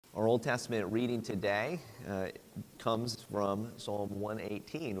Our Old Testament reading today comes from Psalm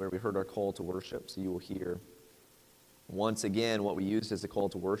 118, where we heard our call to worship. So you will hear once again what we used as a call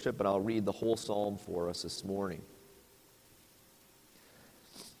to worship, but I'll read the whole psalm for us this morning.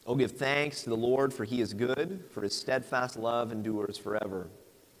 Oh, give thanks to the Lord, for he is good, for his steadfast love endures forever.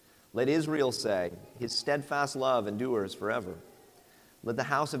 Let Israel say, his steadfast love endures forever. Let the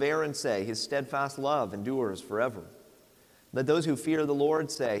house of Aaron say, his steadfast love endures forever. Let those who fear the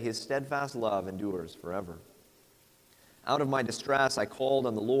Lord say, his steadfast love endures forever. Out of my distress I called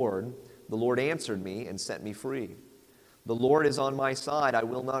on the Lord. The Lord answered me and set me free. The Lord is on my side. I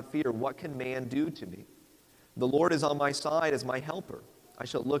will not fear. What can man do to me? The Lord is on my side as my helper. I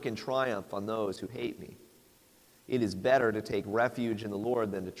shall look in triumph on those who hate me. It is better to take refuge in the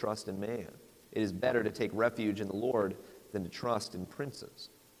Lord than to trust in man. It is better to take refuge in the Lord than to trust in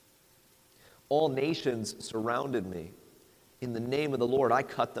princes. All nations surrounded me. In the name of the Lord, I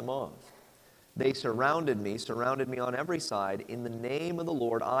cut them off. They surrounded me on every side. In the name of the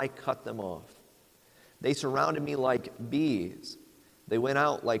Lord, I cut them off. They surrounded me like bees. They went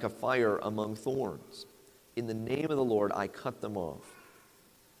out like a fire among thorns. In the name of the Lord, I cut them off.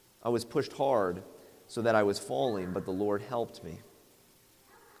 I was pushed hard so that I was falling, but the Lord helped me.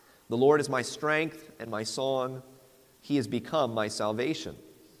 The Lord is my strength and my song. He has become my salvation.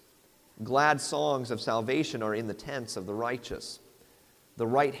 Glad songs of salvation are in the tents of the righteous. The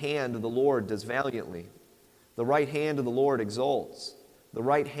right hand of the Lord does valiantly. The right hand of the Lord exalts. The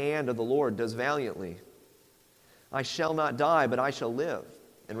right hand of the Lord does valiantly. I shall not die, but I shall live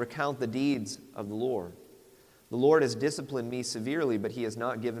and recount the deeds of the Lord. The Lord has disciplined me severely, but he has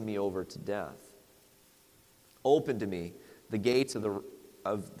not given me over to death. Open to me the gates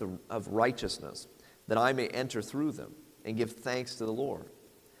of righteousness, that I may enter through them and give thanks to the Lord.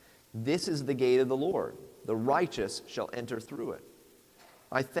 This is the gate of the Lord. The righteous shall enter through it.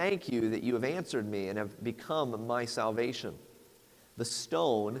 I thank you that you have answered me and have become my salvation. The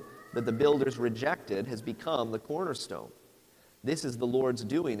stone that the builders rejected has become the cornerstone. This is the Lord's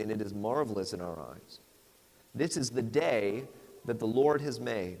doing, and it is marvelous in our eyes. This is the day that the Lord has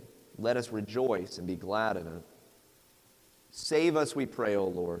made. Let us rejoice and be glad in it. Save us, we pray, O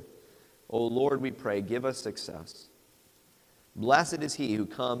Lord. O Lord, we pray, give us success. Blessed is he who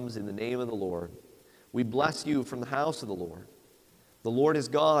comes in the name of the Lord. We bless you from the house of the Lord. The Lord is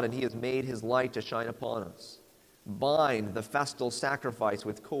God, and he has made his light to shine upon us. Bind the festal sacrifice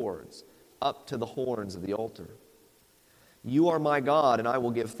with cords up to the horns of the altar. You are my God, and I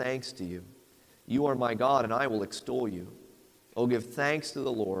will give thanks to you. You are my God, and I will extol you. Oh, give thanks to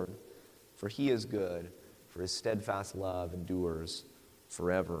the Lord, for he is good, for his steadfast love endures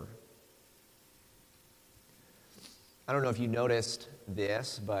forever. I don't know if you noticed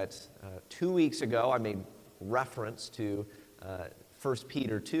this, but 2 weeks ago I made reference to 1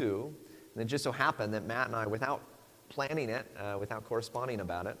 Peter 2, and it just so happened that Matt and I, without planning it, without corresponding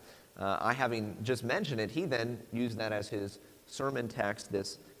about it, I having just mentioned it, he then used that as his sermon text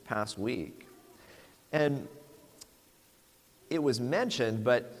this past week. And it was mentioned,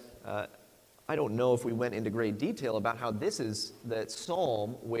 but I don't know if we went into great detail about how this is the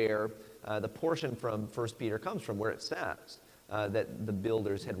psalm where the portion from 1 Peter comes from, where it says that the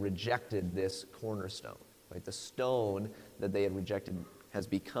builders had rejected this cornerstone. Right? The stone that they had rejected has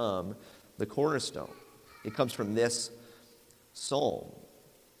become the cornerstone. It comes from this psalm.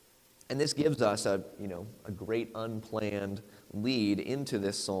 And this gives us a great unplanned lead into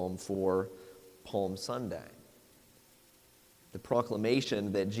this psalm for Palm Sunday. The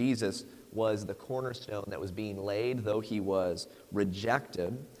proclamation that Jesus was the cornerstone that was being laid, though he was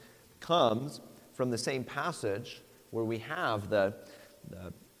rejected, comes from the same passage where we have the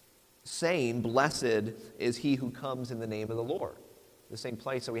saying, "Blessed is he who comes in the name of the Lord." The same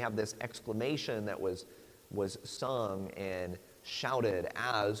place that we have this exclamation that was sung and shouted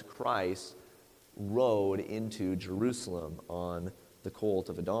as Christ rode into Jerusalem on the colt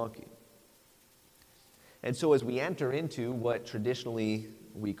of a donkey. And so as we enter into what traditionally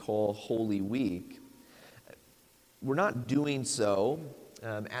we call Holy Week, we're not doing so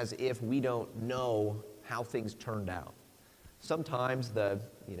as if we don't know how things turned out. Sometimes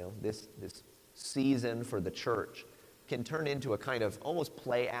this season for the church can turn into a kind of almost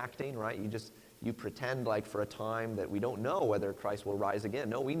play acting, right? You pretend like for a time that we don't know whether Christ will rise again.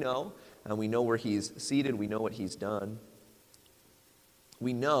 No, we know, and we know where he's seated. We know what he's done.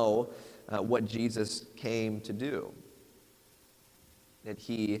 We know what Jesus came to do, that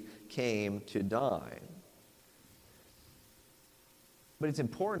he came to die. But it's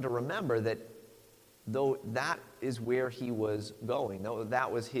important to remember that though that is where he was going, though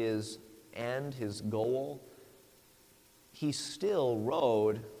that was his end, his goal, he still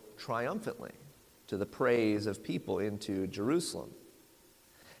rode triumphantly to the praise of people into Jerusalem.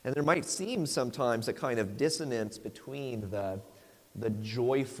 And there might seem sometimes a kind of dissonance between the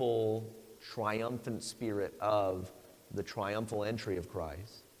joyful, triumphant spirit of the triumphal entry of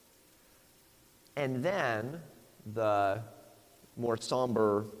Christ and then the more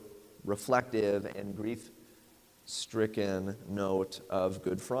somber, reflective, and grief-stricken note of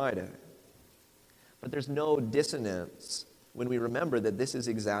Good Friday. But there's no dissonance when we remember that this is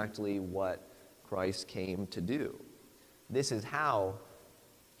exactly what Christ came to do. This is how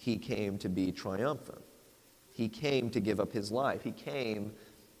he came to be triumphant. He came to give up his life. He came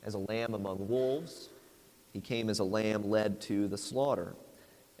as a lamb among wolves. He came as a lamb led to the slaughter.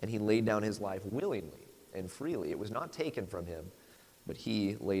 And he laid down his life willingly and freely. It was not taken from him, but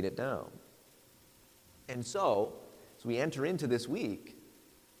he laid it down. And so, as we enter into this week,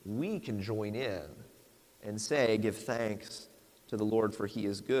 we can join in and say, give thanks to the Lord, for he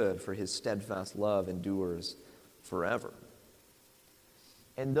is good, for his steadfast love endures forever.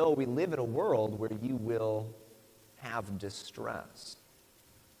 And though we live in a world where you will have distress,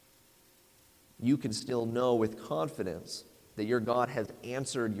 you can still know with confidence that your God has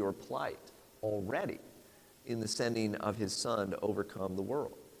answered your plight already in the sending of his Son to overcome the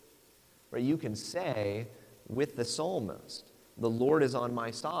world. Right? You can say with the psalmist, the Lord is on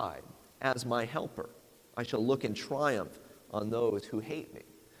my side as my helper. I shall look in triumph on those who hate me.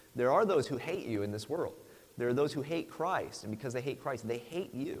 There are those who hate you in this world. There are those who hate Christ, and because they hate Christ, they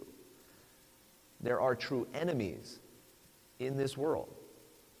hate you. There are true enemies in this world,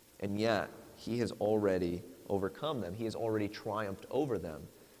 and yet he has already overcome them. He has already triumphed over them,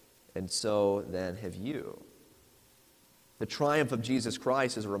 and so then have you. The triumph of Jesus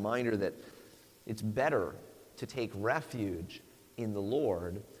Christ is a reminder that it's better to take refuge in the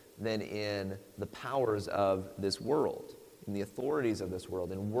Lord than in the powers of this world, in the authorities of this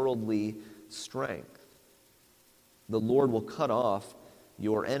world, in worldly strength. The Lord will cut off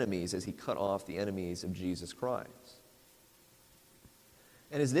your enemies as he cut off the enemies of Jesus Christ.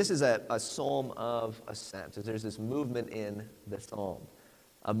 And as this is a psalm of ascent, as there's this movement in the psalm,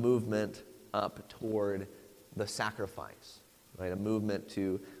 a movement up toward the sacrifice, right? A movement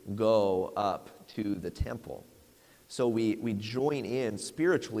to go up to the temple. So we join in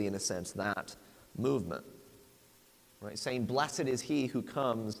spiritually, in a sense, that movement, right? Saying, blessed is he who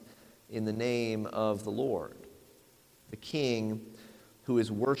comes in the name of the Lord, the King who is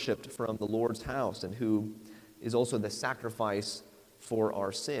worshipped from the Lord's house and who is also the sacrifice for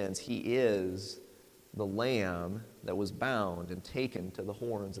our sins. He is the lamb that was bound and taken to the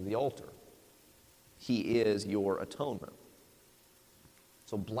horns of the altar. He is your atonement.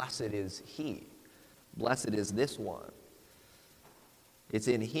 So blessed is he. Blessed is this one. It's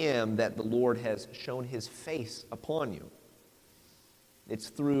in him that the Lord has shown his face upon you. It's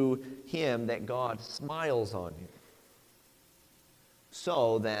through him that God smiles on you.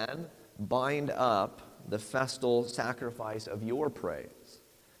 So then, bind up the festal sacrifice of your praise.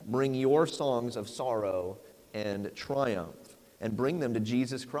 Bring your songs of sorrow and triumph, and bring them to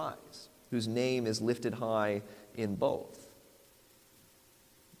Jesus Christ, whose name is lifted high in both.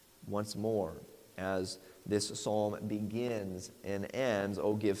 Once more, as this psalm begins and ends,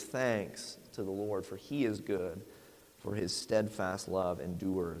 oh, give thanks to the Lord, for he is good, for his steadfast love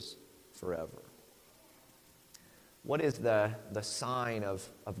endures forever. What is the sign of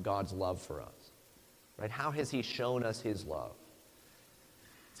God's love for us? Right? How has he shown us his love?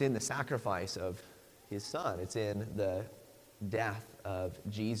 It's in the sacrifice of his Son. It's in the death of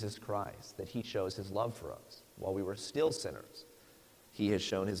Jesus Christ that he shows his love for us. While we were still sinners, he has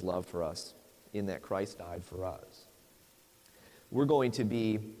shown his love for us in that Christ died for us. We're going to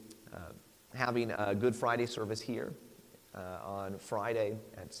be having a Good Friday service here on Friday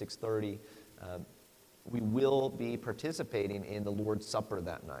at 6:30. We will be participating in the Lord's Supper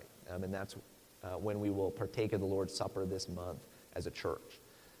that night, and that's when we will partake of the Lord's Supper this month as a church.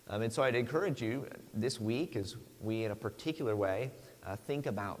 And so I'd encourage you this week, as we in a particular way think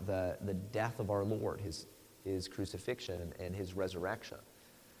about the death of our Lord, his crucifixion and his resurrection,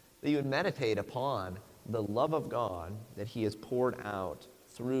 that you would meditate upon the love of God that he has poured out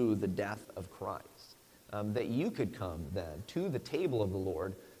through the death of Christ, that you could come then to the table of the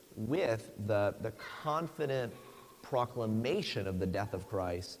Lord with the confident proclamation of the death of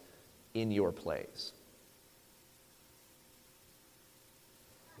Christ in your place.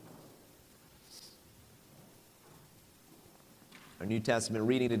 Our New Testament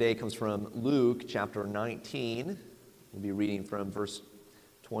reading today comes from Luke chapter 19. We'll be reading from verse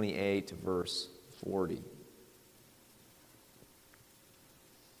 28 to verse 40.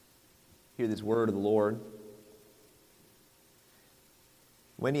 Hear this word of the Lord.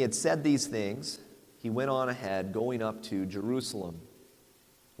 When he had said these things, he went on ahead, going up to Jerusalem.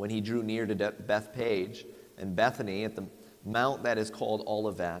 When he drew near to Bethphage and Bethany at the mount that is called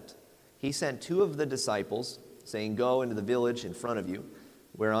Olivet, he sent two of the disciples, saying, "Go into the village in front of you,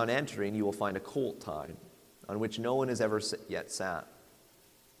 where on entering you will find a colt tied, on which no one has ever yet sat.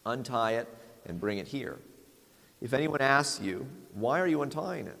 Untie it and bring it here. If anyone asks you, 'Why are you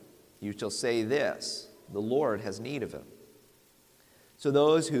untying it?' you shall say this, 'The Lord has need of it.'" So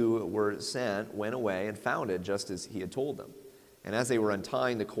those who were sent went away and found it just as he had told them. And as they were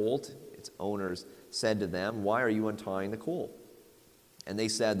untying the colt, its owners said to them, "Why are you untying the colt?" And they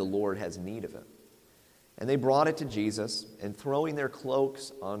said, "The Lord has need of it." And they brought it to Jesus, and throwing their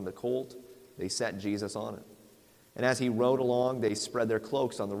cloaks on the colt, they set Jesus on it. And as he rode along, they spread their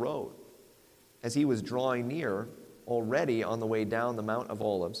cloaks on the road. As he was drawing near, already on the way down the Mount of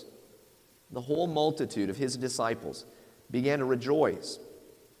Olives, the whole multitude of his disciples began to rejoice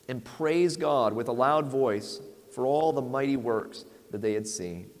and praise God with a loud voice for all the mighty works that they had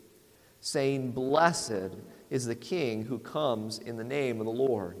seen, saying, "Blessed is the King who comes in the name of the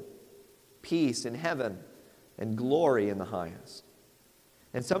Lord. Peace in heaven and glory in the highest."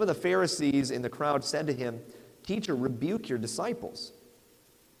 And some of the Pharisees in the crowd said to him, "Teacher, rebuke your disciples."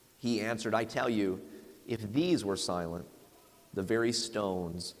 He answered, "I tell you, if these were silent, the very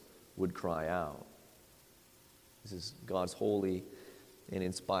stones would cry out." This is God's holy and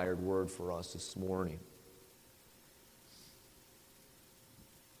inspired word for us this morning.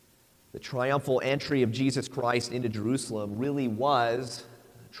 The triumphal entry of Jesus Christ into Jerusalem really was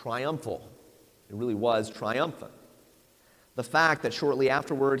triumphal. It really was triumphant. The fact that shortly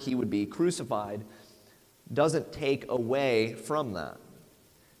afterward he would be crucified doesn't take away from that.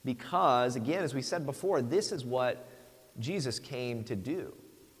 Because, again, as we said before, this is what Jesus came to do.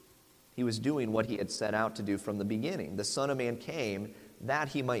 He was doing what he had set out to do from the beginning. The Son of Man came that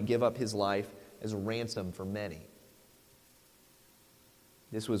he might give up his life as a ransom for many.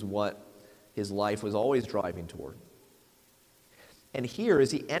 This was what his life was always driving toward. And here,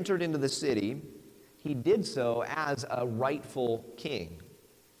 as he entered into the city, he did so as a rightful king.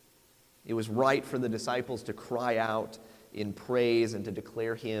 It was right for the disciples to cry out in praise and to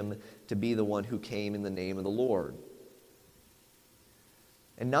declare him to be the one who came in the name of the Lord.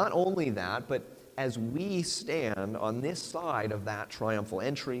 And not only that, but as we stand on this side of that triumphal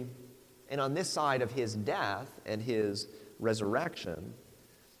entry and on this side of his death and his resurrection,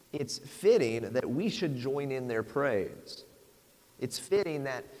 it's fitting that we should join in their praise. It's fitting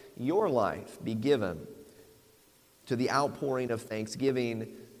that your life be given to the outpouring of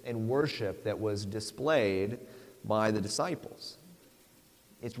thanksgiving and worship that was displayed by the disciples.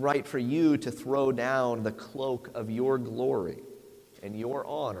 It's right for you to throw down the cloak of your glory and your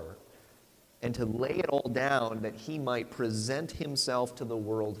honor and to lay it all down that he might present himself to the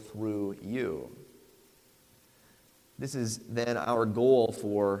world through you. This is then our goal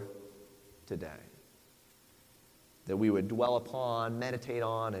for today, that we would dwell upon, meditate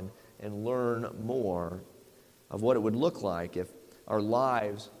on, and learn more of what it would look like if our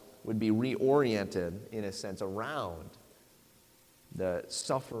lives would be reoriented, in a sense, around the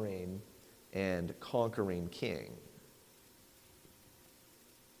suffering and conquering King.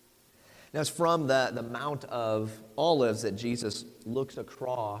 Now, it's from the Mount of Olives that Jesus looks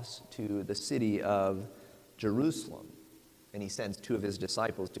across to the city of Jerusalem, and he sends two of his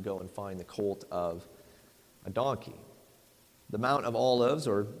disciples to go and find the colt of a donkey. The Mount of Olives,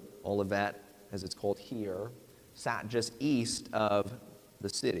 or Olivet, as it's called here, sat just east of the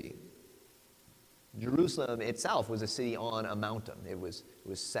city. Jerusalem itself was a city on a mountain. It was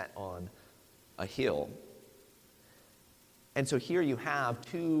set on a hill. And so here you have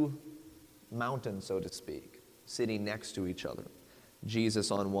two mountains, so to speak, sitting next to each other.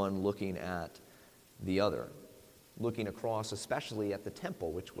 Jesus on one looking at the other, looking across especially at the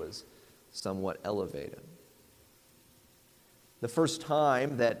temple, which was somewhat elevated. The first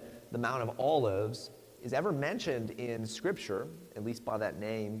time that the Mount of Olives is ever mentioned in Scripture, at least by that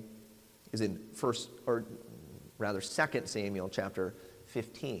name, is in 2 Samuel chapter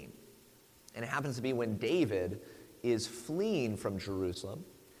 15. And it happens to be when David is fleeing from Jerusalem,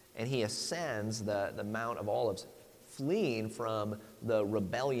 and he ascends the Mount of Olives, fleeing from the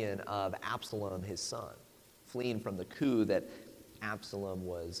rebellion of Absalom, his son, fleeing from the coup that Absalom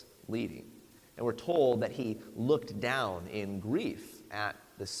was leading. And we're told that he looked down in grief at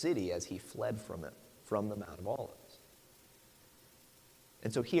the city as he fled from it, from the Mount of Olives.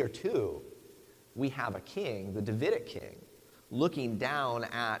 And so here, too, we have a king, the Davidic king, looking down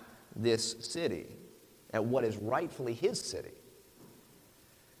at this city, at what is rightfully his city.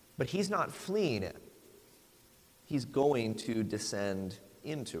 But he's not fleeing it. He's going to descend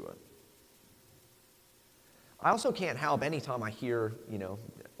into it. I also can't help anytime I hear,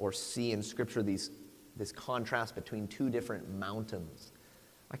 or see in Scripture this contrast between two different mountains.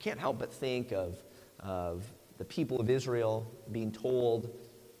 I can't help but think of the people of Israel being told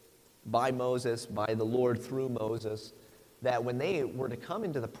by Moses, by the Lord through Moses, that when they were to come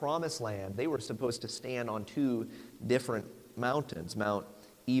into the promised land, they were supposed to stand on two different mountains, Mount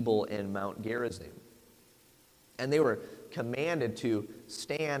Ebal and Mount Gerizim. And they were commanded to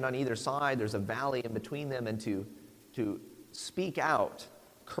stand on either side. There's a valley in between them, and to speak out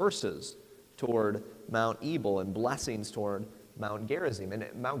curses toward Mount Ebal and blessings toward Mount Gerizim. And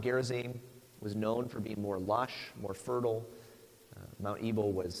Mount Gerizim was known for being more lush, more fertile. Mount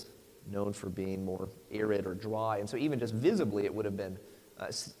Ebal was known for being more arid or dry. And so even just visibly, it would have been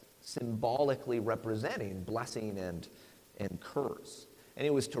symbolically representing blessing and curse. And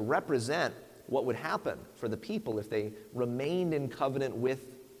it was to represent what would happen for the people if they remained in covenant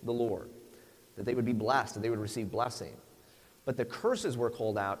with the Lord, that they would be blessed, that they would receive blessing. But the curses were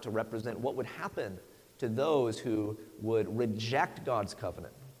called out to represent what would happen to those who would reject God's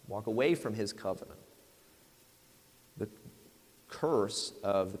covenant, walk away from his covenant. The curse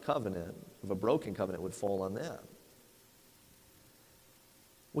of the covenant, of a broken covenant, would fall on them.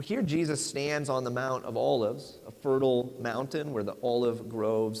 Well, here Jesus stands on the Mount of Olives, a fertile mountain where the olive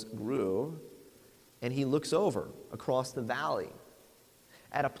groves grew, and he looks over across the valley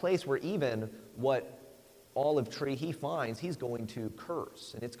at a place where even what olive tree he finds, he's going to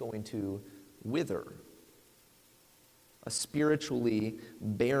curse, and it's going to wither. A spiritually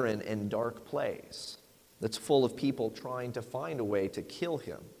barren and dark place that's full of people trying to find a way to kill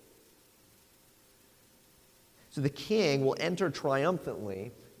him. So the king will enter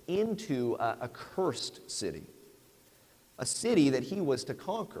triumphantly into a cursed city, a city that he was to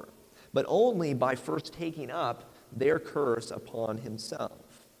conquer, but only by first taking up their curse upon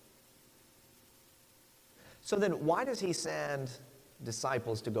himself. So then why does he send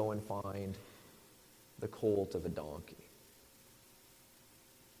disciples to go and find the colt of a donkey?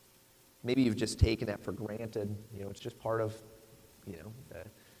 Maybe you've just taken that for granted. It's just part of,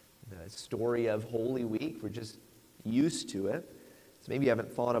 the story of Holy Week. We're just used to it. So maybe you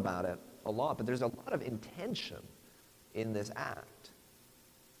haven't thought about it a lot, but there's a lot of intention in this act.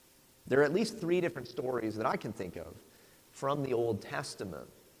 There are at least 3 different stories that I can think of from the Old Testament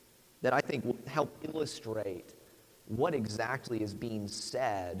that I think will help illustrate what exactly is being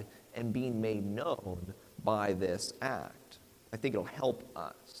said and being made known by this act. I think it'll help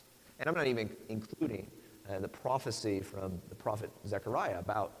us. And I'm not even including the prophecy from the prophet Zechariah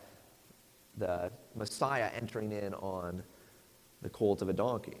about the Messiah entering in on the colt of a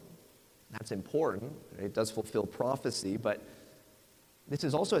donkey. That's important. It does fulfill prophecy, but this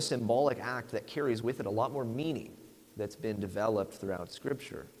is also a symbolic act that carries with it a lot more meaning that's been developed throughout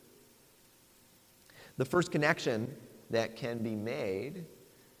Scripture. The first connection that can be made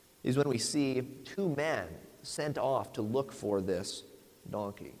is when we see 2 men sent off to look for this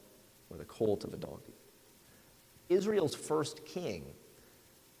donkey, or the colt of a donkey. Israel's first king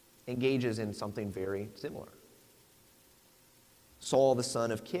engages in something very similar. Saul, the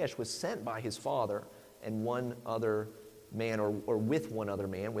son of Kish, was sent by his father and one other man, or with one other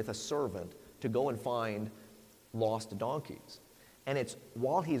man, with a servant, to go and find lost donkeys. And it's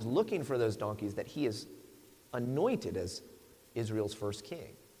while he's looking for those donkeys that he is anointed as Israel's first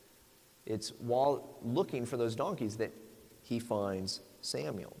king. It's while looking for those donkeys that he finds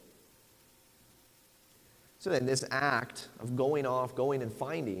Samuel. So then this act of going and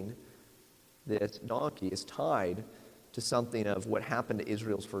finding this donkey is tied to something of what happened to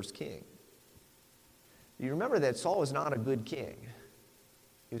Israel's first king. You remember that Saul was not a good king.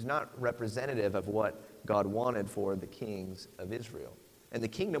 He was not representative of what God wanted for the kings of Israel. And the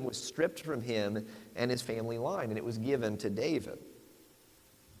kingdom was stripped from him and his family line, and it was given to David.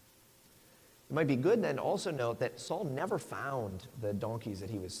 It might be good then to also note that Saul never found the donkeys that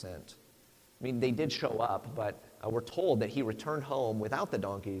he was sent. I mean, they did show up, but we're told that he returned home without the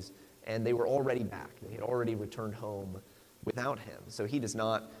donkeys, and they were already back. They had already returned home without him. So he does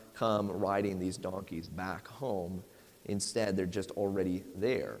not come riding these donkeys back home. Instead, they're just already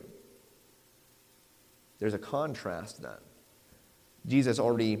there. There's a contrast then. Jesus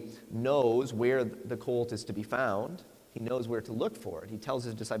already knows where the colt is to be found. He knows where to look for it. He tells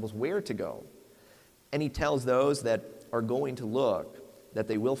his disciples where to go. And he tells those that are going to look that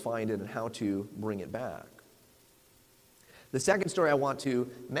they will find it and how to bring it back. The second story I want to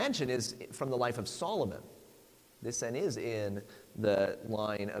mention is from the life of Solomon. This then is in the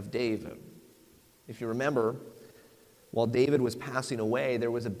line of David. If you remember, while David was passing away,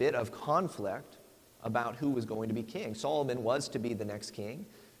 there was a bit of conflict about who was going to be king. Solomon was to be the next king,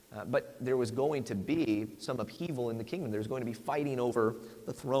 but there was going to be some upheaval in the kingdom. There was going to be fighting over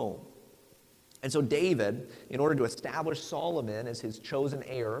the throne. And so David, in order to establish Solomon as his chosen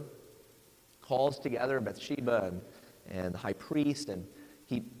heir, calls together Bathsheba and the high priest, and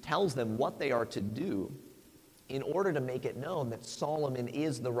he tells them what they are to do in order to make it known that Solomon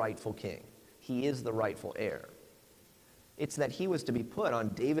is the rightful king. He is the rightful heir. It's that he was to be put on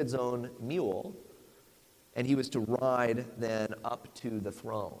David's own mule, and he was to ride then up to the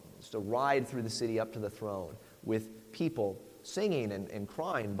throne. He was to ride through the city up to the throne with people singing and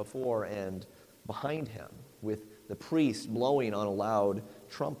crying before and behind him, with the priest blowing on a loud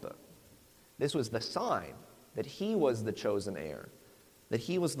trumpet. This was the sign that he was the chosen heir, that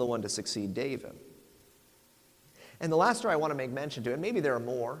he was the one to succeed David. And the last story I want to make mention to, and maybe there are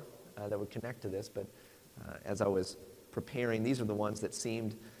more that would connect to this, but as I was preparing, these are the ones that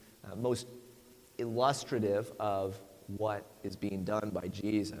seemed most illustrative of what is being done by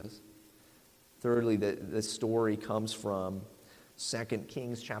Jesus. Thirdly, the story comes from 2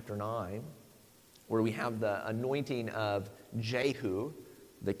 Kings chapter 9, where we have the anointing of Jehu,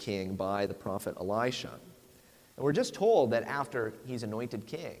 the king, by the prophet Elisha. And we're just told that after he's anointed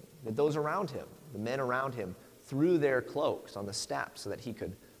king, that those around him, the men around him, threw their cloaks on the steps so that he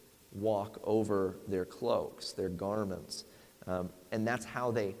could walk over their cloaks, their garments. And that's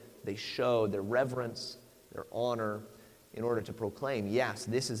how they showed their reverence, their honor, in order to proclaim, yes,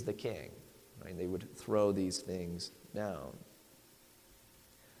 this is the king. Right? They would throw these things down.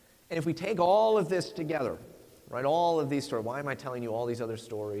 And if we take all of this together, right, all of these stories, why am I telling you all these other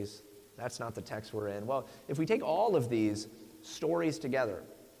stories? That's not the text we're in. Well, if we take all of these stories together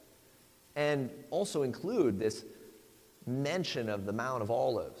and also include this mention of the Mount of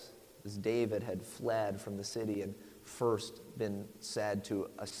Olives, as David had fled from the city and first been said to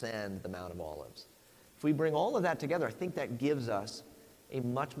ascend the Mount of Olives. If we bring all of that together, I think that gives us a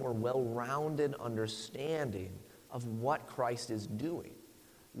much more well-rounded understanding of what Christ is doing,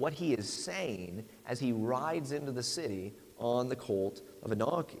 what he is saying as he rides into the city on the colt of a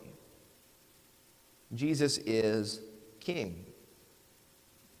donkey. Jesus is king.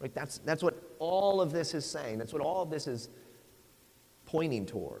 Right? That's what all of this is saying. That's what all of this is pointing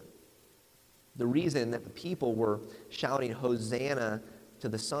toward. The reason that the people were shouting Hosanna to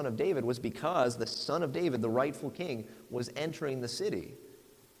the Son of David was because the Son of David, the rightful king, was entering the city,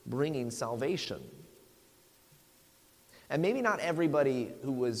 bringing salvation. And maybe not everybody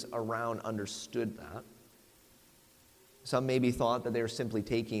who was around understood that. Some maybe thought that they were simply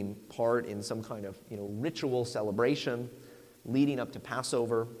taking part in some kind of ritual celebration leading up to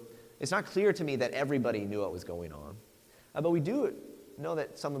Passover. It's not clear to me that everybody knew what was going on. But we do know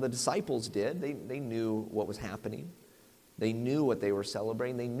that some of the disciples did. They knew what was happening. They knew what they were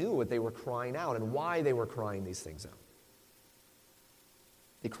celebrating. They knew what they were crying out and why they were crying these things out.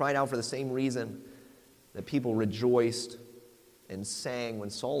 They cried out for the same reason that people rejoiced and sang when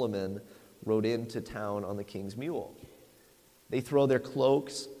Solomon rode into town on the king's mule. They throw their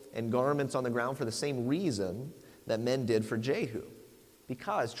cloaks and garments on the ground for the same reason that men did for Jehu.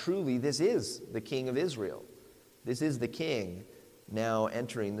 Because truly this is the king of Israel. This is the king now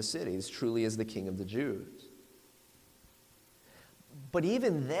entering the city. This truly is the king of the Jews. But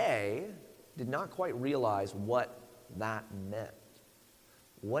even they did not quite realize what that meant.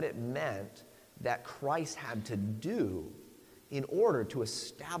 What it meant that Christ had to do in order to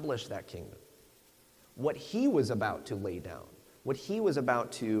establish that kingdom. What he was about to lay down. What he was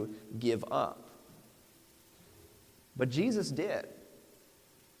about to give up. But Jesus did.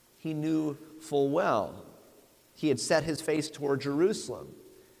 He knew full well. He had set his face toward Jerusalem.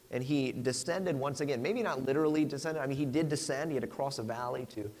 And he descended once again. Maybe not literally descended. I mean, he did descend. He had to cross a valley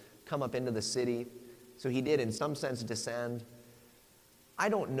to come up into the city. So he did, in some sense, descend. I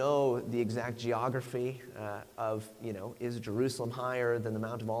don't know the exact geography of, is Jerusalem higher than the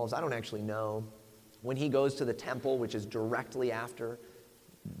Mount of Olives? I don't actually know. When he goes to the temple, which is directly after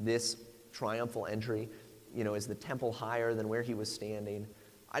this triumphal entry, is the temple higher than where he was standing?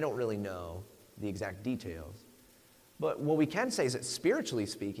 I don't really know the exact details. But what we can say is that spiritually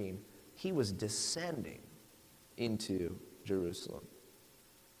speaking, he was descending into Jerusalem.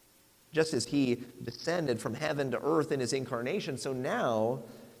 Just as he descended from heaven to earth in his incarnation, so now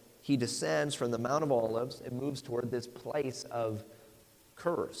he descends from the Mount of Olives and moves toward this place of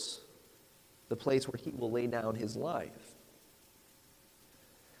curse, the place where he will lay down his life.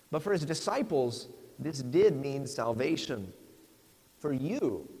 But for his disciples, this did mean salvation. For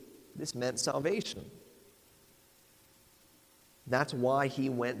you, this meant salvation. That's why he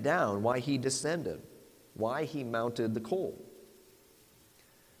went down, why he descended, why he mounted the colt.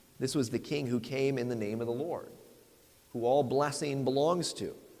 This was the king who came in the name of the Lord, who all blessing belongs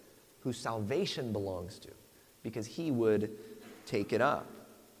to, whose salvation belongs to, because he would take it up.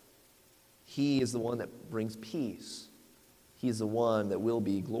 He is the one that brings peace. He is the one that will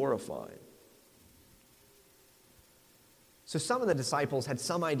be glorified. So some of the disciples had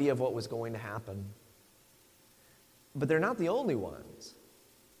some idea of what was going to happen, but they're not the only ones.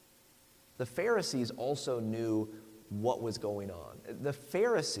 The Pharisees also knew what was going on. The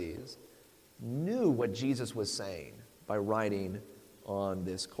Pharisees knew what Jesus was saying by riding on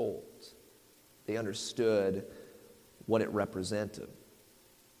this colt. They understood what it represented.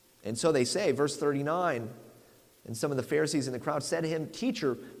 And so they say, verse 39, and some of the Pharisees in the crowd said to him,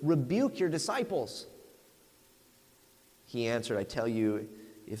 "Teacher, rebuke your disciples." He answered, "I tell you,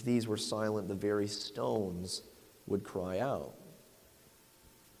 if these were silent, the very stones would cry out."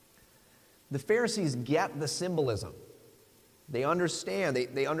 The Pharisees get the symbolism. They understand.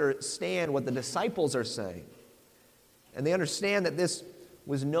 They understand what the disciples are saying. And they understand that this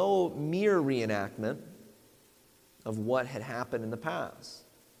was no mere reenactment of what had happened in the past.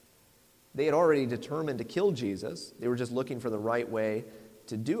 They had already determined to kill Jesus. They were just looking for the right way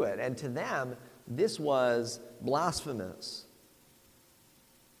to do it. And to them, this was blasphemous.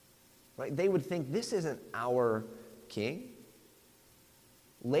 Right? They would think, this isn't our king.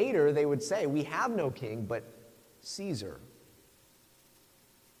 Later, they would say, we have no king but Caesar.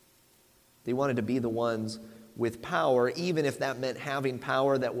 They wanted to be the ones with power, even if that meant having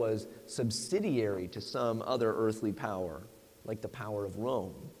power that was subsidiary to some other earthly power, like the power of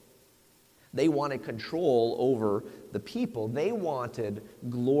Rome. They wanted control over the people. They wanted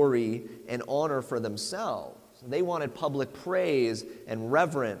glory and honor for themselves. They wanted public praise and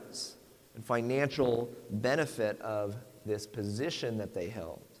reverence and financial benefit of this position that they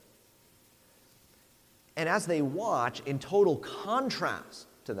held. And as they watch, in total contrast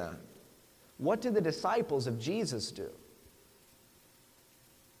to that, what did the disciples of Jesus do?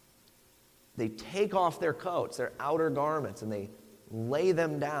 They take off their coats, their outer garments, and they lay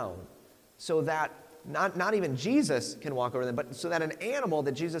them down so that not even Jesus can walk over them, but so that an animal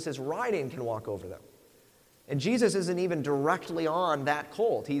that Jesus is riding can walk over them. And Jesus isn't even directly on that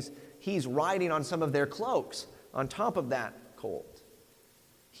colt. He's riding on some of their cloaks on top of that colt.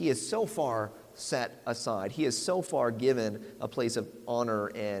 He is so far set aside. He is so far given a place of honor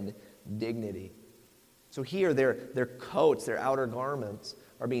and dignity. So here their coats, their outer garments,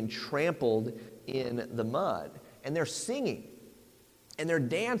 are being trampled in the mud. And they're singing, and they're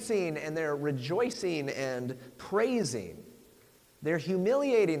dancing, and they're rejoicing and praising. They're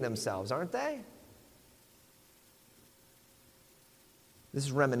humiliating themselves, aren't they? This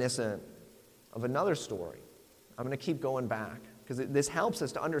is reminiscent of another story. I'm going to keep going back because this helps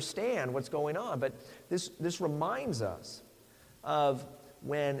us to understand what's going on. But this reminds us of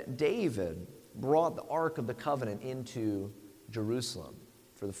when David brought the Ark of the Covenant into Jerusalem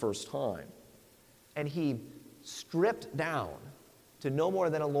for the first time. And he stripped down to no more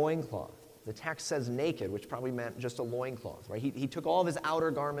than a loincloth. The text says naked, which probably meant just a loincloth, right? He took all of his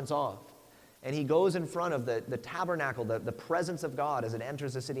outer garments off. And he goes in front of the tabernacle, the presence of God as it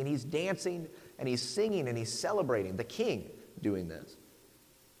enters the city. And he's dancing, and he's singing, and he's celebrating. The king doing this.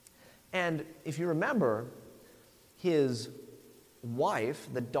 And if you remember, his wife,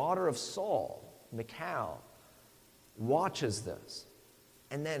 the daughter of Saul, Michal, watches this.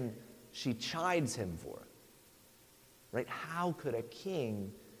 And then she chides him for it. Right? How could a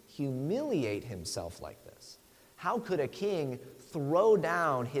king humiliate himself like this? How could a king throw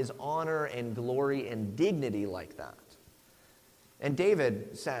down his honor and glory and dignity like that? And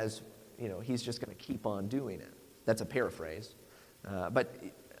David says, he's just going to keep on doing it. That's a paraphrase. But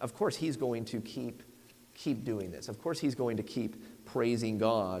of course he's going to keep doing this. Of course he's going to keep praising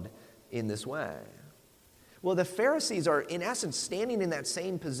God in this way. Well, the Pharisees are, in essence, standing in that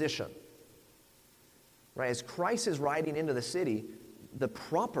same position. Right? As Christ is riding into the city, the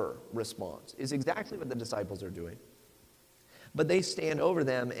proper response is exactly what the disciples are doing. But they stand over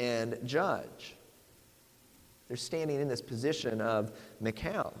them and judge. They're standing in this position of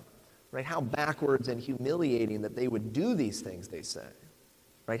Michal. Right? How backwards and humiliating that they would do these things, they say.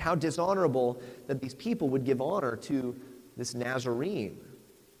 Right? How dishonorable that these people would give honor to this Nazarene.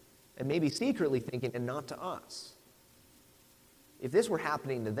 And maybe secretly thinking, and not to us. If this were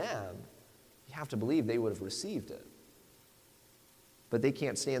happening to them, you have to believe they would have received it. But they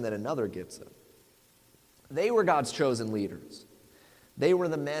can't stand that another gets it. They were God's chosen leaders. They were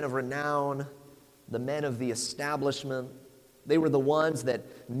the men of renown, the men of the establishment. They were the ones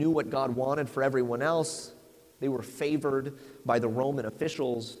that knew what God wanted for everyone else. They were favored by the Roman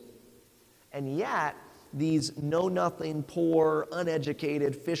officials. And yet, these know-nothing, poor,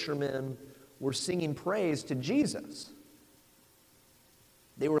 uneducated fishermen were singing praise to Jesus.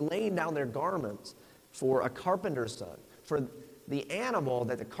 They were laying down their garments for a carpenter's son, for the animal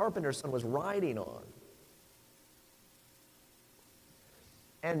that the carpenter's son was riding on.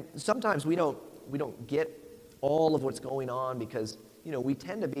 And sometimes we don't get all of what's going on because, we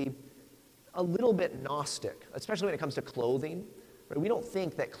tend to be a little bit Gnostic, especially when it comes to clothing. Right? We don't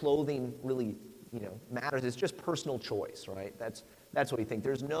think that clothing really, matters. It's just personal choice, right? That's what we think.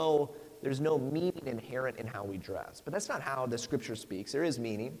 There's no meaning inherent in how we dress. But that's not how the Scripture speaks. There is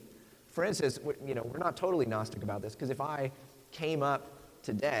meaning. For instance, we're not totally Gnostic about this, because if I came up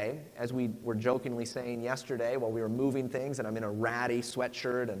today, as we were jokingly saying yesterday while we were moving things, and I'm in a ratty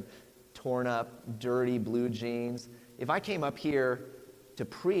sweatshirt and torn up, dirty blue jeans, if I came up here to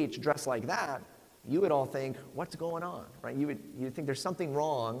preach dressed like that, you would all think, what's going on, right? You'd think there's something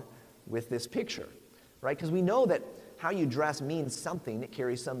wrong with this picture, right? Because we know that how you dress means something. It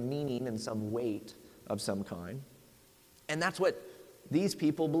carries some meaning and some weight of some kind. And that's what these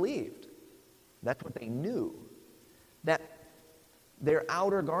people believed. That's what they knew. That their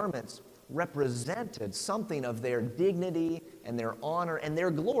outer garments represented something of their dignity and their honor and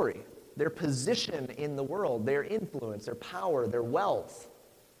their glory, their position in the world, their influence, their power, their wealth.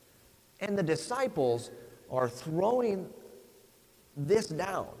 And the disciples are throwing this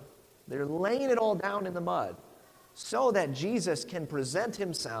down. They're laying it all down in the mud so that Jesus can present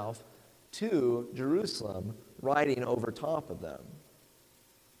himself to Jerusalem riding over top of them.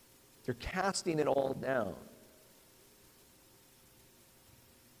 They're casting it all down.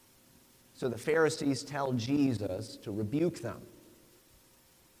 So the Pharisees tell Jesus to rebuke them.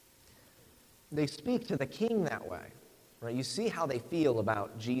 They speak to the king that way, right? You see how they feel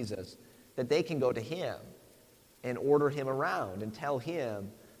about Jesus, that they can go to him and order him around and tell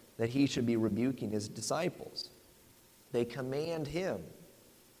him that he should be rebuking his disciples. They command him.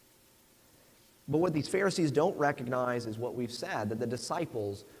 But what these Pharisees don't recognize is what we've said, that the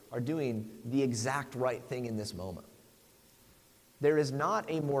disciples are doing the exact right thing in this moment. There is not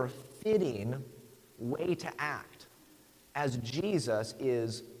a more fitting way to act as Jesus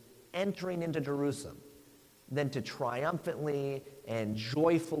is entering into Jerusalem than to triumphantly and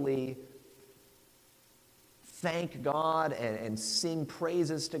joyfully thank God and sing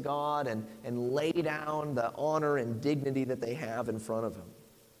praises to God and lay down the honor and dignity that they have in front of him.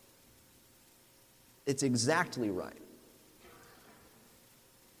 It's exactly right.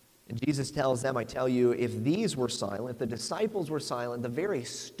 And Jesus tells them, I tell you, if these were silent, the disciples were silent, the very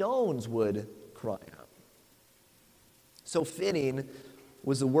stones would cry out. So fitting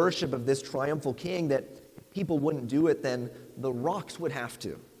was the worship of this triumphal king that if people wouldn't do it, then the rocks would have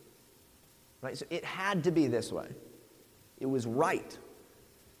to. Right? So it had to be this way. It was right.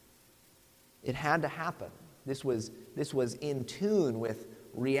 It had to happen. This was in tune with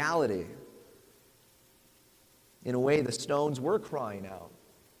reality. In a way, the stones were crying out.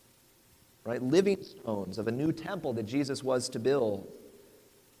 Right? Living stones of a new temple that Jesus was to build.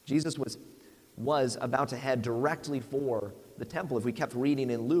 Jesus was about to head directly for the temple. If we kept reading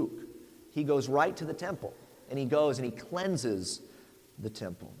in Luke, he goes right to the temple, and he goes and he cleanses the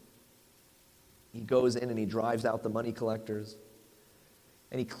temple. He goes in and he drives out the money collectors,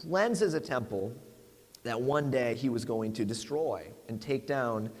 and he cleanses a temple that one day he was going to destroy and take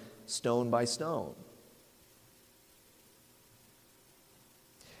down stone by stone.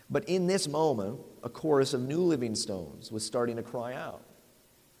 But in this moment, a chorus of new living stones was starting to cry out.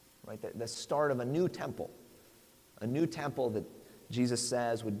 Right? The start of a new temple that Jesus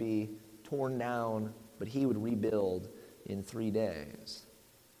says would be torn down, but he would rebuild in 3 days.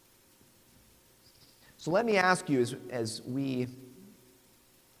 So let me ask you, as we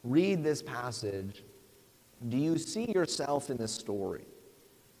read this passage, do you see yourself in this story?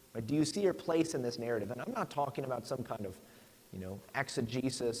 Right? Do you see your place in this narrative? And I'm not talking about some kind of,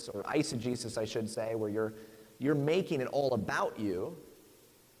 exegesis or eisegesis, I should say, where you're making it all about you.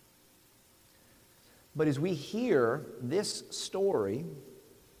 But as we hear this story,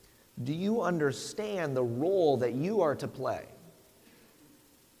 do you understand the role that you are to play?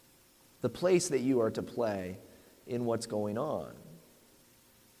 The place that you are to play in what's going on?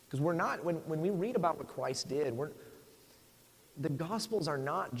 Because we're not, when we read about what Christ did, the Gospels are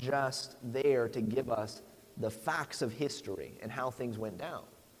not just there to give us the facts of history and how things went down.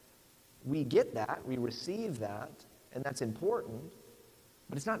 We get that, we receive that, and that's important,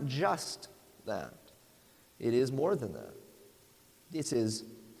 but it's not just that. It is more than that. This is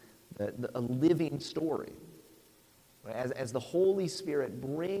a living story. As the Holy Spirit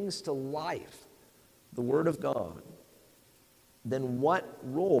brings to life the Word of God, then what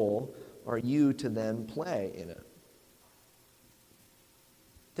role are you to then play in it?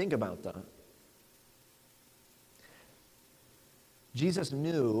 Think about that. Jesus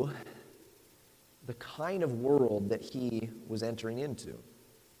knew the kind of world that he was entering into.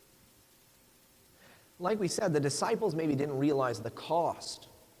 Like we said, the disciples maybe didn't realize the cost,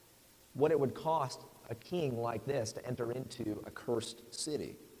 what it would cost a king like this to enter into a cursed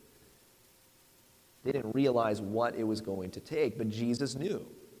city. They didn't realize what it was going to take, but Jesus knew.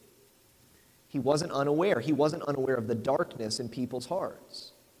 He wasn't unaware. He wasn't unaware of the darkness in people's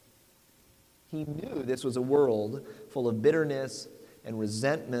hearts. He knew this was a world full of bitterness and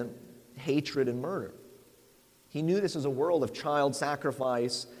resentment, hatred, and murder. He knew this was a world of child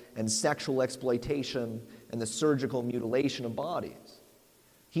sacrifice and sexual exploitation and the surgical mutilation of bodies.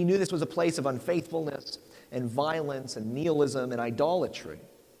 He knew this was a place of unfaithfulness and violence and nihilism and idolatry.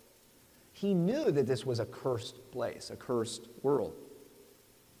 He knew that this was a cursed place, a cursed world.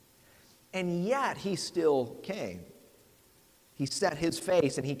 And yet he still came. He set his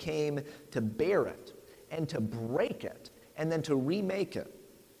face and he came to bear it and to break it and then to remake it.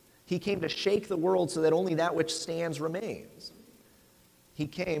 He came to shake the world so that only that which stands remains. He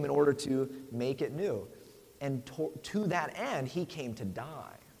came in order to make it new. And to that end, he came to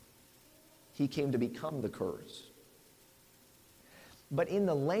die. He came to become the curse. But in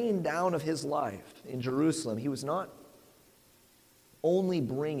the laying down of his life in Jerusalem, he was not only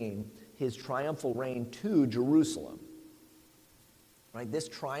bringing his triumphal reign to Jerusalem. Right? This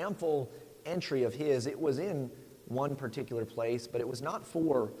triumphal entry of his, it was in one particular place, but it was not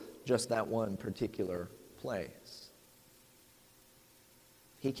for just that one particular place.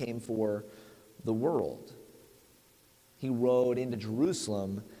 He came for the world. He rode into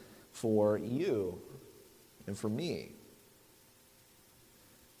Jerusalem for you and for me.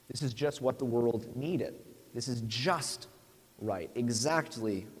 This is just what the world needed. This is just right,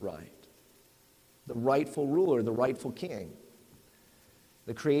 exactly right. The rightful ruler, the rightful king.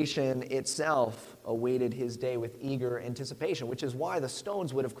 The creation itself awaited his day with eager anticipation, which is why the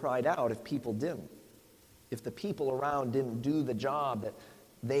stones would have cried out if people didn't. If the people around didn't do the job that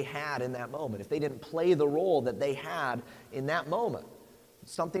they had in that moment, if they didn't play the role that they had in that moment,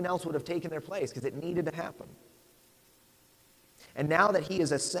 something else would have taken their place because it needed to happen. And now that he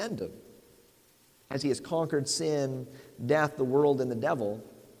is ascended, as he has conquered sin, death, the world, and the devil,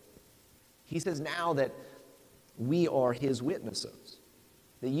 he says now that we are his witnesses,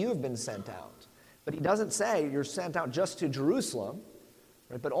 that you have been sent out. But he doesn't say you're sent out just to Jerusalem,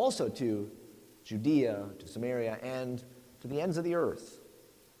 right, but also to Judea, to Samaria, and to the ends of the earth.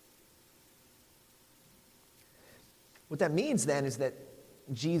 What that means then is that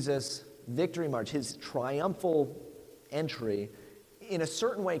Jesus' victory march, his triumphal entry, in a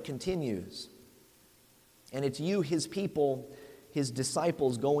certain way continues. And it's you, his people, his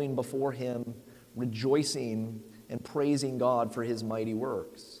disciples going before him, rejoicing and praising God for his mighty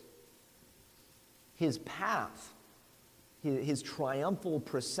works. His path, his triumphal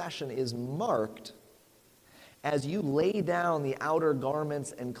procession is marked as you lay down the outer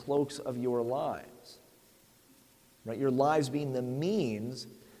garments and cloaks of your lives. Right? Your lives being the means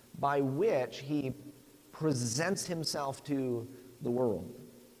by which he presents himself to the world.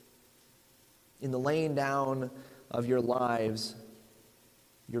 In the laying down of your lives,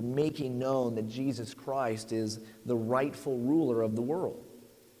 you're making known that Jesus Christ is the rightful ruler of the world,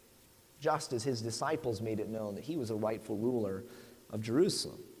 just as his disciples made it known that he was the rightful ruler of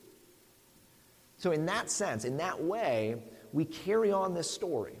Jerusalem. So in that sense, in that way, we carry on this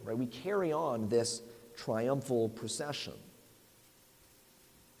story, right? We carry on this triumphal procession.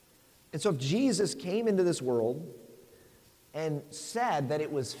 And so if Jesus came into this world and said that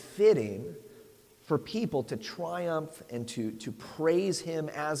it was fitting for people to triumph and to praise him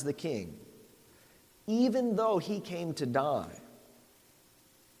as the king, even though he came to die,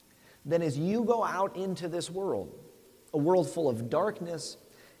 then as you go out into this world, a world full of darkness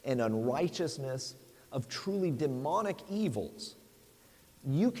and unrighteousness, of truly demonic evils,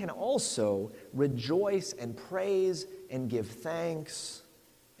 you can also rejoice and praise and give thanks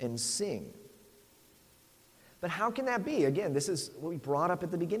and sing. But how can that be? Again, this is what we brought up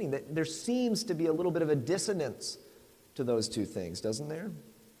at the beginning, that there seems to be a little bit of a dissonance to those two things, doesn't there?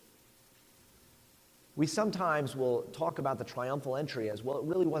 We sometimes will talk about the triumphal entry as, well, it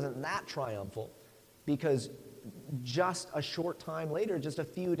really wasn't that triumphal because just a short time later, just a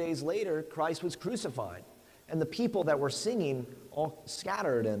few days later, Christ was crucified. And the people that were singing all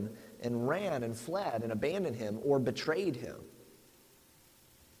scattered and ran and fled and abandoned him or betrayed him.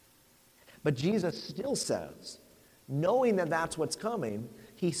 But Jesus still says, knowing that that's what's coming,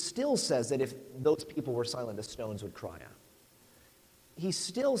 he still says that if those people were silent, the stones would cry out. he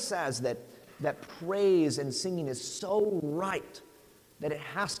still says that praise and singing is so right that it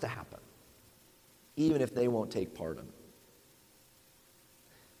has to happen, even if they won't take part in it.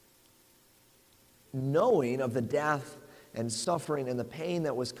 Knowing of the death and suffering and the pain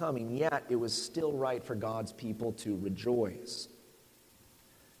that was coming, yet it was still right for God's people to rejoice.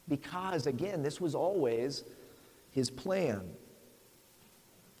 Because, again, this was always his plan.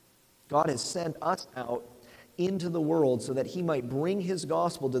 God has sent us out into the world so that he might bring his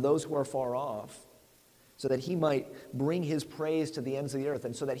gospel to those who are far off, so that he might bring his praise to the ends of the earth,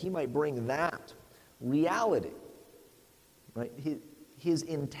 and so that he might bring that reality, right? His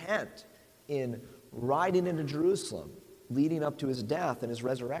intent in riding into Jerusalem, leading up to his death and his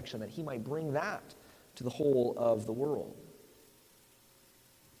resurrection, that he might bring that to the whole of the world.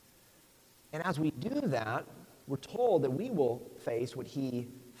 And as we do that, we're told that we will face what he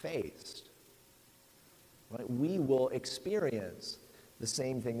faced. Right? We will experience the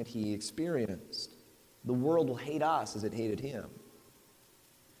same thing that he experienced. The world will hate us as it hated him.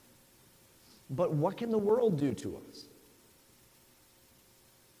 But what can the world do to us?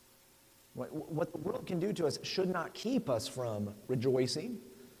 What the world can do to us should not keep us from rejoicing,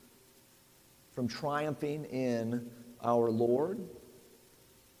 from triumphing in our Lord.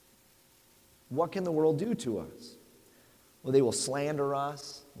 What can the world do to us? Well, they will slander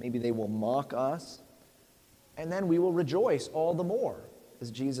us. Maybe they will mock us. And then we will rejoice all the more,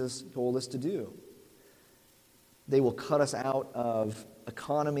 as Jesus told us to do. They will cut us out of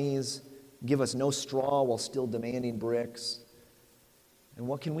economies, give us no straw while still demanding bricks. And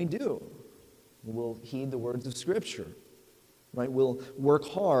what can we do? We'll heed the words of Scripture, right? We'll work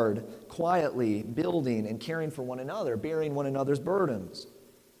hard, quietly, building and caring for one another, bearing one another's burdens.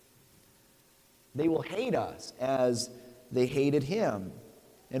 They will hate us as they hated him.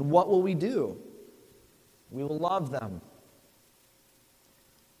 And what will we do? We will love them.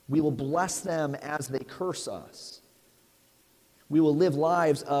 We will bless them as they curse us. We will live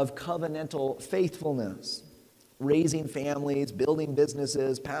lives of covenantal faithfulness, raising families, building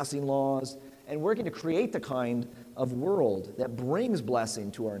businesses, passing laws, and working to create the kind of world that brings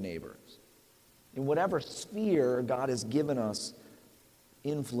blessing to our neighbors. In whatever sphere God has given us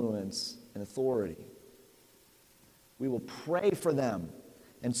influence and authority. We will pray for them,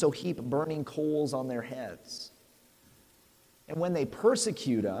 and so heap burning coals on their heads. And when they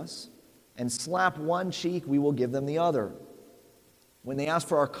persecute us and slap one cheek, we will give them the other. When they ask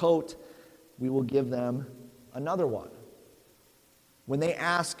for our coat, we will give them another one. When they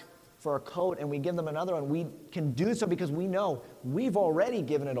ask for our coat and we give them another one, we can do so because we know we've already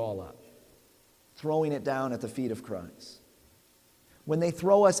given it all up, throwing it down at the feet of Christ. When they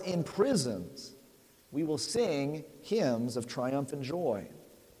throw us in prisons, we will sing hymns of triumphant joy.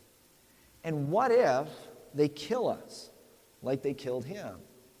 And what if they kill us like they killed him?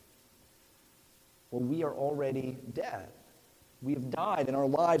 Well, we are already dead. We have died, and our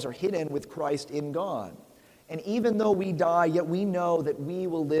lives are hidden with Christ in God. And even though we die, yet we know that we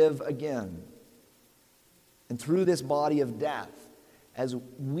will live again. And through this body of death, as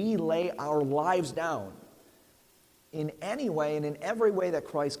we lay our lives down in any way and in every way that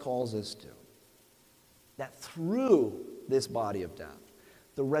Christ calls us to, that through this body of death,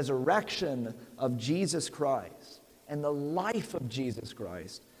 the resurrection of Jesus Christ and the life of Jesus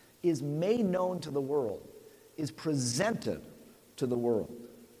Christ is made known to the world, is presented to the world.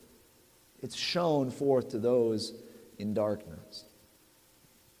 It's shown forth to those in darkness.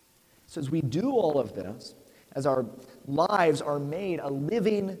 So as we do all of this, as our lives are made a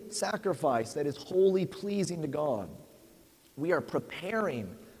living sacrifice that is wholly pleasing to God, we are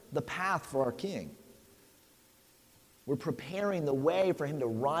preparing the path for our King. We're preparing the way for him to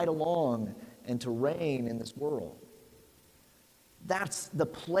ride along and to reign in this world. That's the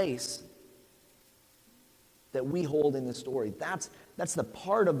place that we hold in the story. That's the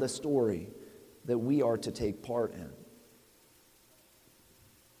part of the story that we are to take part in.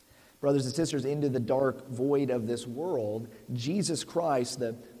 Brothers and sisters, into the dark void of this world, Jesus Christ,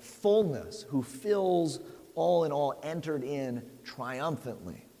 the fullness who fills all in all, entered in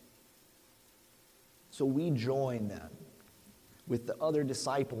triumphantly. So we join then with the other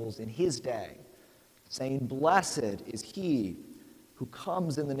disciples in his day, saying, "Blessed is he who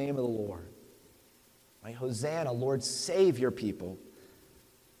comes in the name of the Lord." Right? Hosanna, Lord, save your people.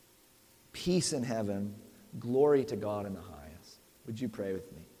 Peace in heaven, glory to God in the highest. Would you pray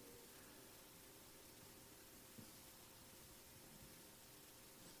with me?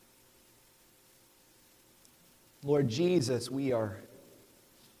 Lord Jesus, we are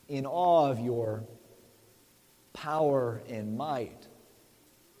in awe of your power and might.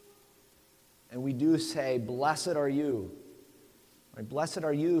 And we do say, blessed are you. Right? Blessed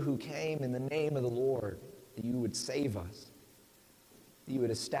are you who came in the name of the Lord, that you would save us, that you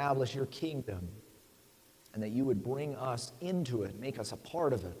would establish your kingdom, and that you would bring us into it, make us a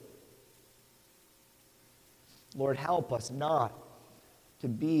part of it. Lord, help us not to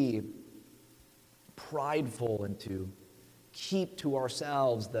be prideful and to keep to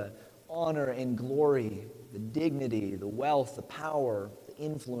ourselves the honor and glory, the dignity, the wealth, the power, the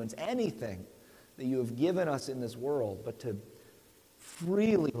influence, anything that you have given us in this world, but to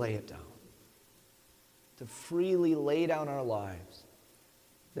freely lay it down, to freely lay down our lives,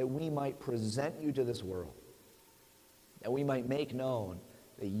 that we might present you to this world, that we might make known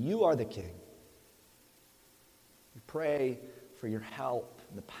that you are the King. We pray for your help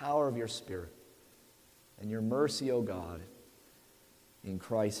and the power of your Spirit and your mercy, O God. In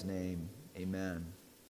Christ's name, amen.